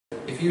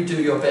if you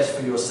do your best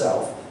for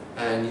yourself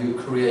and you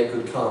create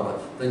good karma,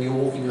 then you're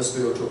walking your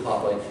spiritual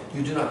pathway.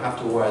 You do not have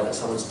to worry that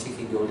someone's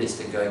ticking your list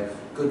and going,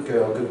 good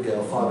girl,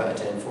 5 out of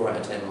 10, 4 out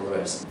of 10, all the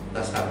rest.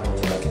 That's happening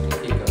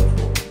automatically. Keep going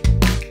forward.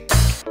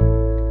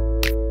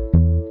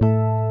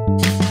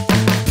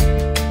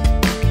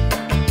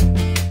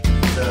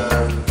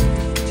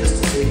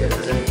 Just to see if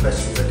there's any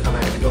questions that come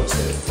out. You've got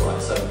to.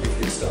 Right, so if you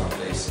could start,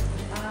 please.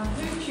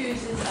 Who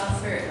chooses our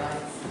spirit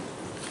guides?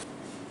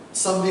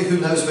 Somebody who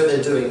knows what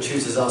they're doing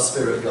chooses our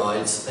spirit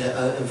guides,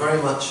 and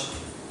very much,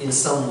 in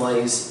some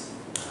ways,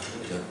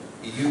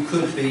 you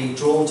could be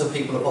drawn to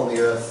people upon the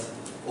earth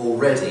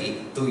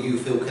already who you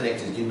feel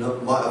connected. You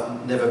might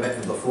have never met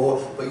them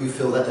before, but you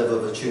feel that level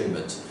of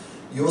attunement.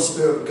 Your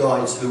spirit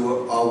guides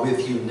who are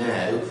with you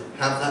now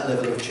have that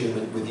level of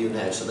attunement with you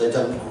now, so they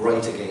don't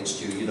grate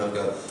against you. You don't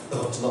go,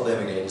 oh, it's not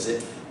them again, is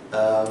it?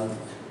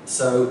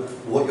 So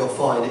what you'll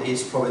find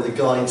is probably the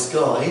guide's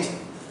guide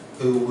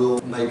who will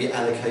maybe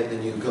allocate the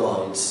new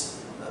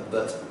guides.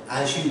 But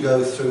as you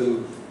go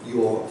through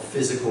your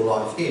physical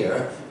life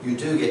here, you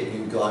do get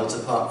new guides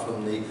apart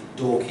from the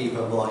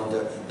doorkeeper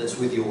minder that's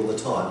with you all the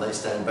time. They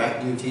stand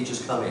back, new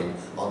teachers come in.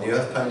 On the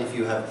earth plane, if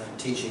you have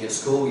teaching at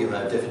school, you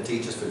have different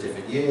teachers for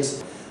different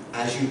years.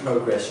 As you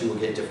progress, you will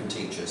get different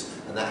teachers,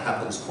 and that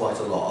happens quite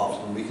a lot.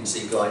 Often we can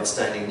see guides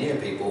standing near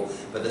people,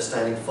 but they're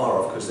standing far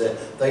off because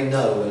they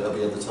know when it'll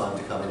be the time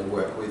to come in and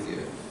work with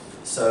you.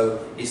 So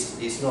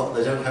it's not,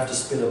 they don't have to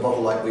spin a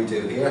bottle like we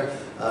do here.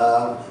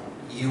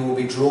 You will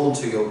be drawn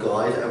to your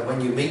guide, and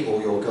when you meet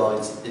all your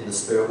guides in the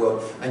spirit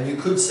world, and you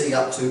could see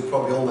up to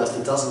probably almost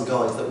a dozen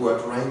guides that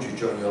worked around you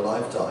during your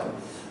lifetime.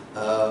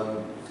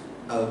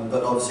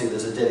 But obviously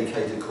there's a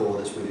dedicated core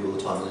that's with you all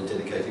the time, and a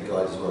dedicated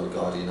guide as well, a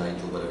guardian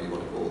angel, whatever you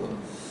want to call them.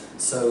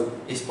 So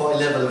it's by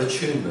level of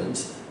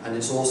attunement, and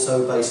it's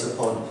also based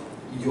upon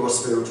your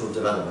spiritual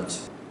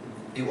development.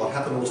 It will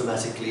happen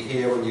automatically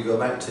here when you go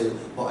back to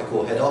what I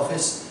call head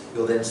office.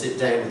 You'll then sit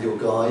down with your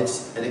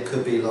guides, and it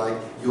could be like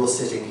you're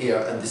sitting here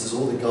and this is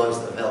all the guides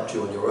that have helped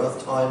you on your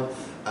earth time.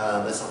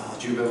 It's like, oh,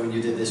 do you remember when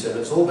you did this? And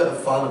it's all a bit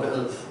of fun, a bit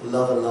of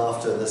love and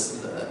laughter, and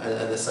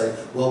they say,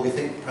 well, we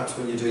think perhaps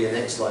when you do your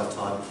next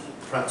lifetime,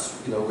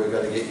 perhaps we're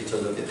going to get you to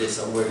look at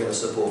this and we're going to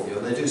support you.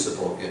 And they do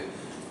support you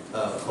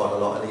quite a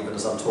lot, and even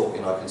as I'm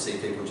talking I can see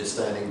people just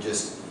standing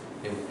just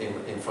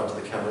in front of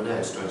the camera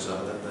now, strangely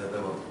enough. They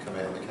won't come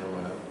out on the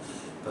camera now.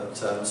 But,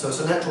 so it's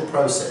a natural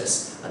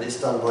process, and it's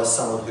done by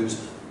someone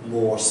who's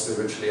more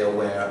spiritually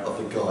aware of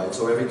the guides,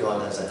 or every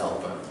guide has a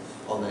helper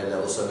on their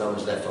level, so no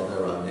one's left on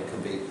their own. It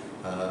can be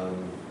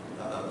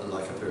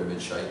like a pyramid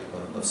shape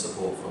of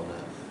support from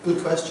there.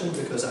 Good question,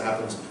 because it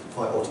happens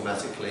quite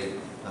automatically,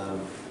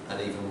 and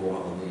even more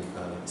on the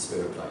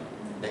spirit plane.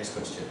 Next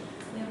question.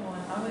 Yeah, well,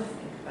 I always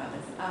think about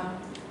this.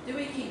 Do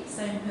we keep the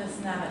same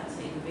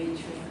personality with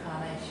each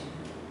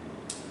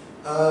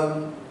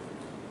reincarnation?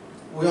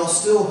 We are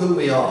still who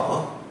we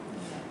are,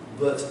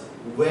 but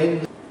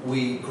when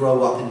we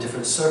grow up in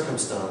different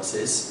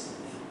circumstances,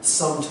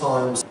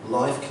 sometimes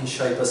life can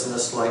shape us in a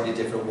slightly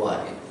different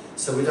way.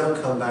 So we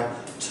don't come back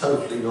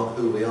totally not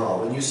who we are.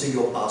 When you see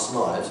your past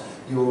lives,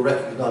 you will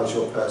recognise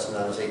your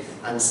personality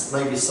and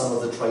maybe some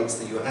of the traits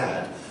that you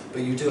had.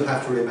 But you do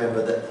have to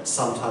remember that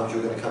sometimes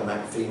you're going to come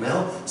back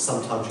female,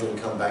 sometimes you're going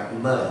to come back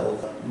male.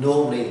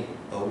 Normally,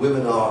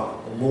 women are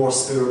more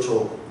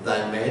spiritual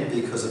than men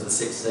because of the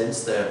sixth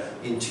sense. They're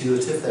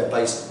intuitive, they're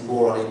based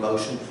more on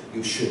emotion.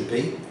 You should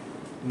be.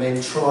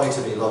 Men try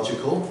to be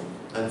logical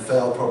and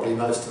fail probably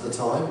most of the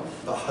time,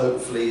 but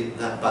hopefully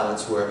that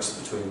balance works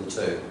between the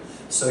two.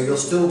 So you'll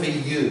still be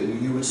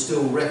you would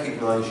still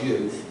recognise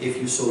you if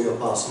you saw your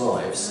past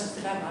lives. So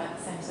still have like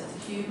the same sense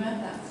of humour,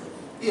 that sort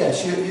of...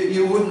 Yes,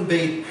 you wouldn't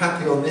be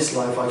happy on this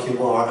life like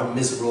you are and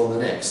miserable on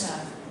the next. No.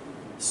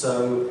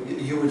 So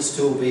you would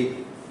still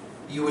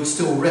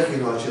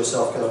recognise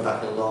yourself going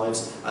back in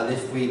lives, and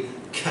if we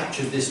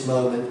captured this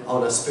moment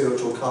on a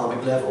spiritual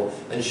karmic level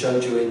and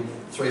showed you in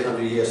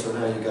 300 years from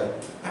now, you go,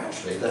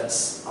 actually,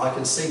 I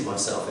can see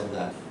myself in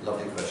that.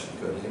 Lovely question.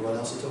 Good. Anyone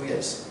else at all?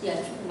 Yes? Yeah,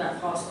 talking about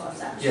past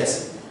lives actually.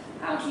 Yes.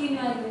 How do you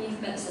know when you've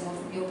met someone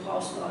from your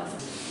past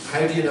life?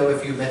 How do you know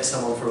if you met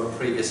someone from a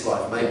previous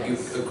life? Maybe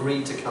you've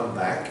agreed to come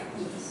back,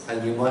 Yes.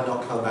 and you might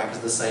not come back as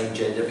the same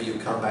gender, but you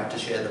come back to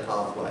share the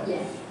pathway.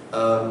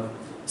 Yeah.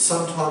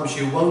 Sometimes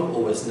you won't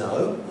always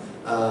know,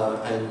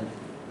 and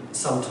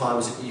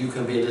sometimes you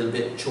can be a little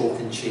bit chalk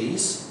and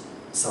cheese.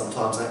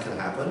 Sometimes that can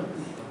happen.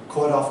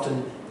 Quite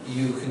often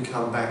you can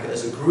come back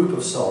as a group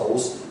of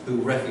souls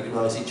who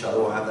recognise each other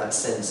or have that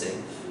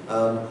sensing,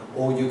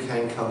 or you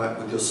can come back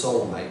with your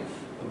soulmate.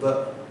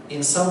 But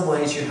in some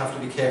ways you have to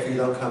be careful you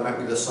don't come back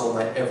with your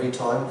soulmate every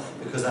time,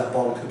 because that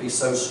bond could be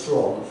so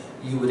strong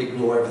you would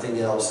ignore everything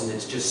else, and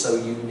it's just so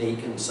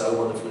unique and so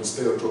wonderful and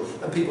spiritual.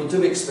 And people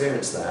do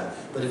experience that,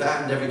 but if it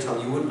happened every time,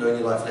 you wouldn't learn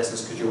your life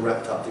lessons because you're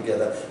wrapped up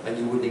together and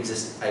you wouldn't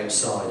exist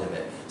outside of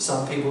it.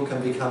 Some people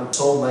can become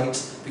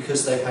soulmates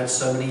because they've had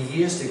so many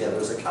years together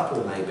as a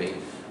couple maybe,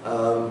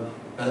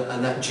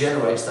 and that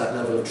generates that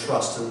level of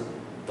trust.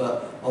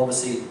 But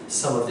obviously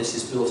some of this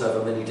is built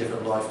over many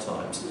different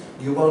lifetimes.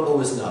 You won't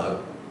always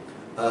know.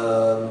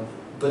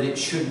 but it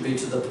shouldn't be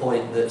to the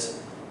point that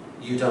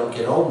you don't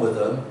get on with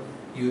them.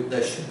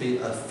 There should be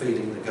a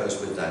feeling that goes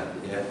with that.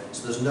 Yeah.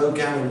 So there's no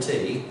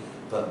guarantee,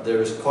 but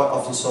there is quite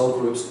often soul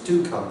groups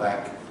do come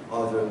back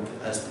either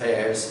as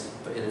pairs,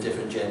 but in a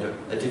different gender,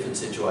 a different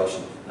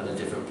situation, and a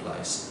different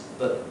place.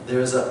 But there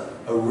is a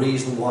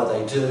reason why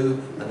they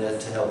do, and they're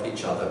to help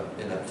each other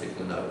in that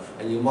particular note.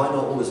 And you might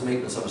not always meet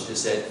them, as someone's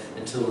just said,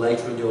 until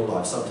later in your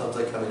life. Sometimes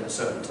they come in at a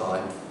certain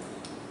time.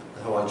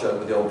 How I joke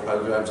with the old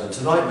programmes. And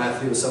tonight,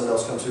 Matthew, if someone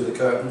else comes through the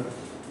curtain,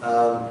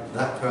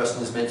 that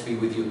person is meant to be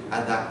with you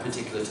at that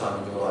particular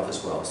time in your life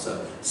as well.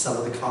 So some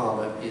of the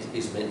karma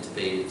is meant to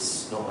be.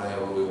 It's not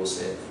how we all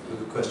see it.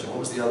 Good question. What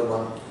was the other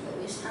one?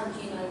 How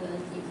do you know when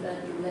you've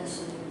learned your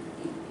lesson?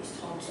 It's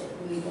time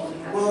to move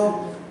on.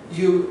 Well,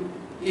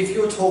 if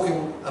you're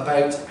talking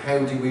about how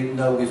do we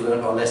know we've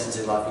learned our lessons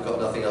in life, we've got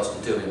nothing else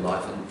to do in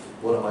life, and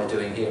what am I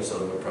doing here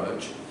sort of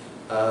approach,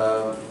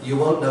 you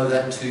won't know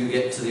that until you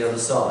get to the other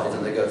side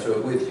and they go through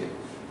it with you.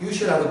 You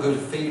should have a good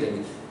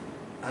feeling,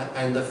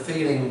 and the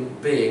feeling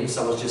being,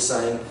 someone's just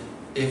saying,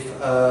 if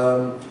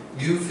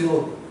you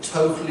feel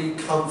totally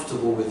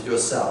comfortable with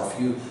yourself,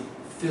 you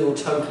feel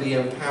totally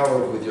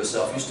empowered with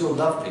yourself, you still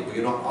love people,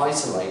 you're not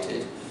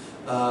isolated,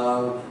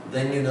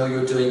 then you know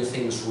you're doing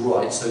things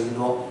right, so you're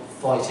not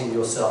fighting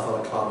yourself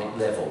on a karmic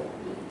level.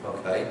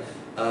 Okay?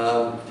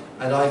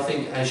 And I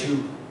think as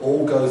you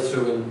all go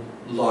through in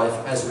life,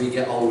 as we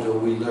get older,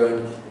 we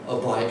learn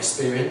by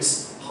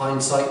experience.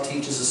 Hindsight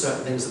teaches us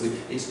certain things that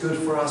it's good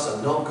for us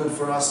and not good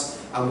for us,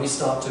 and we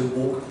start to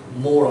walk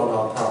more on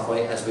our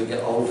pathway as we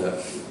get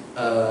older.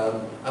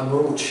 And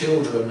we're all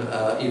children,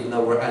 even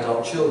though we're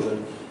adult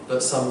children,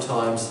 but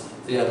sometimes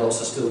the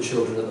adults are still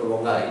children at the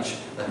wrong age.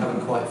 They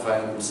haven't quite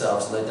found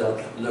themselves and they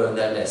don't learn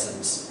their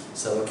lessons.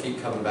 So they'll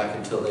keep coming back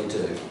until they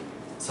do.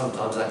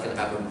 Sometimes that can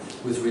happen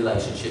with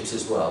relationships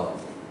as well.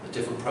 A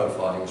different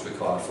profiling is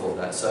required for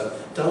that. So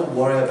don't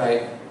worry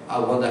about, I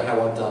wonder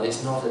how I've done.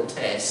 It's not a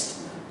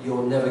test.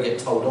 You'll never get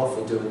told off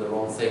for doing the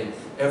wrong thing.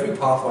 Every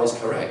pathway is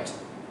correct,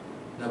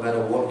 no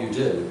matter what you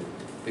do,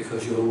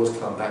 because you'll always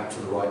come back to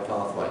the right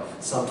pathway.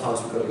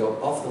 Sometimes we've got to go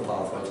off the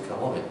pathway to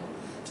come on it,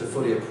 to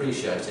fully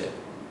appreciate it.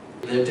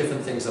 There are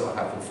different things that will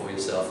happen for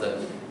yourself, that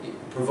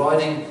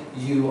providing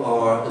you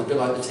are, a bit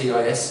like the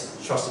TIS,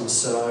 trust in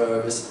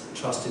service,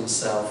 trust in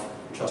self,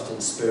 trust in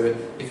spirit.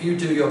 If you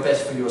do your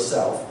best for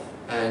yourself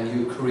and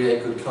you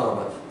create good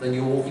karma, then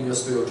you walk in your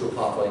spiritual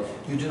pathway.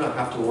 You do not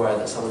have to worry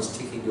that someone's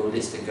ticking your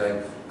list and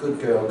going, good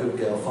girl,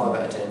 5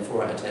 out of 10,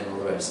 4 out of 10, all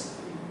the rest.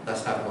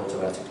 That's happened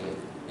automatically.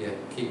 Yeah,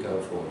 keep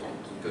going forward.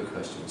 Good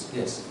questions.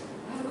 Yes?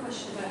 I have a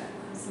question about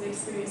some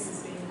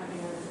experiences we've been having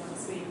over the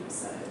last week or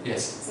so.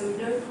 Yes. So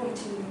no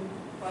prompting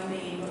by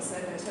me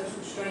whatsoever,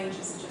 total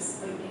strangers are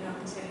just opening up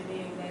and telling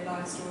me their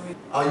life story.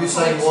 Are you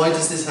saying, why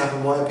does this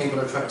happen? Why are people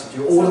attracted to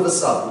you? All of a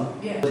sudden,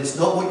 yeah. But it's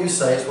not what you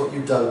say, it's what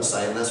you don't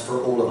say, and that's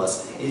for all of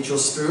us. It's your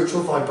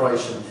spiritual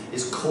vibration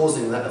is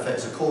causing that effect.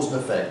 It's a cause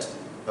and effect.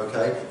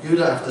 Okay? You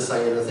don't have to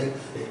say anything.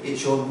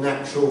 It's your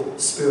natural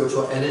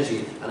spiritual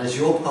energy, and as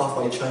your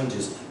pathway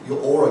changes, your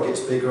aura gets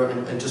bigger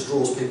and just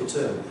draws people to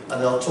them.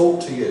 And they'll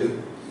talk to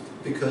you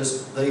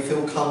because they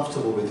feel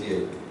comfortable with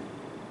you.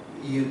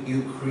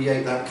 You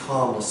create that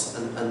calmness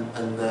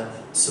and that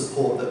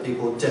support that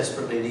people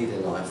desperately need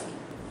in life.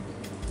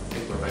 I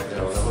think we're back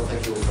there.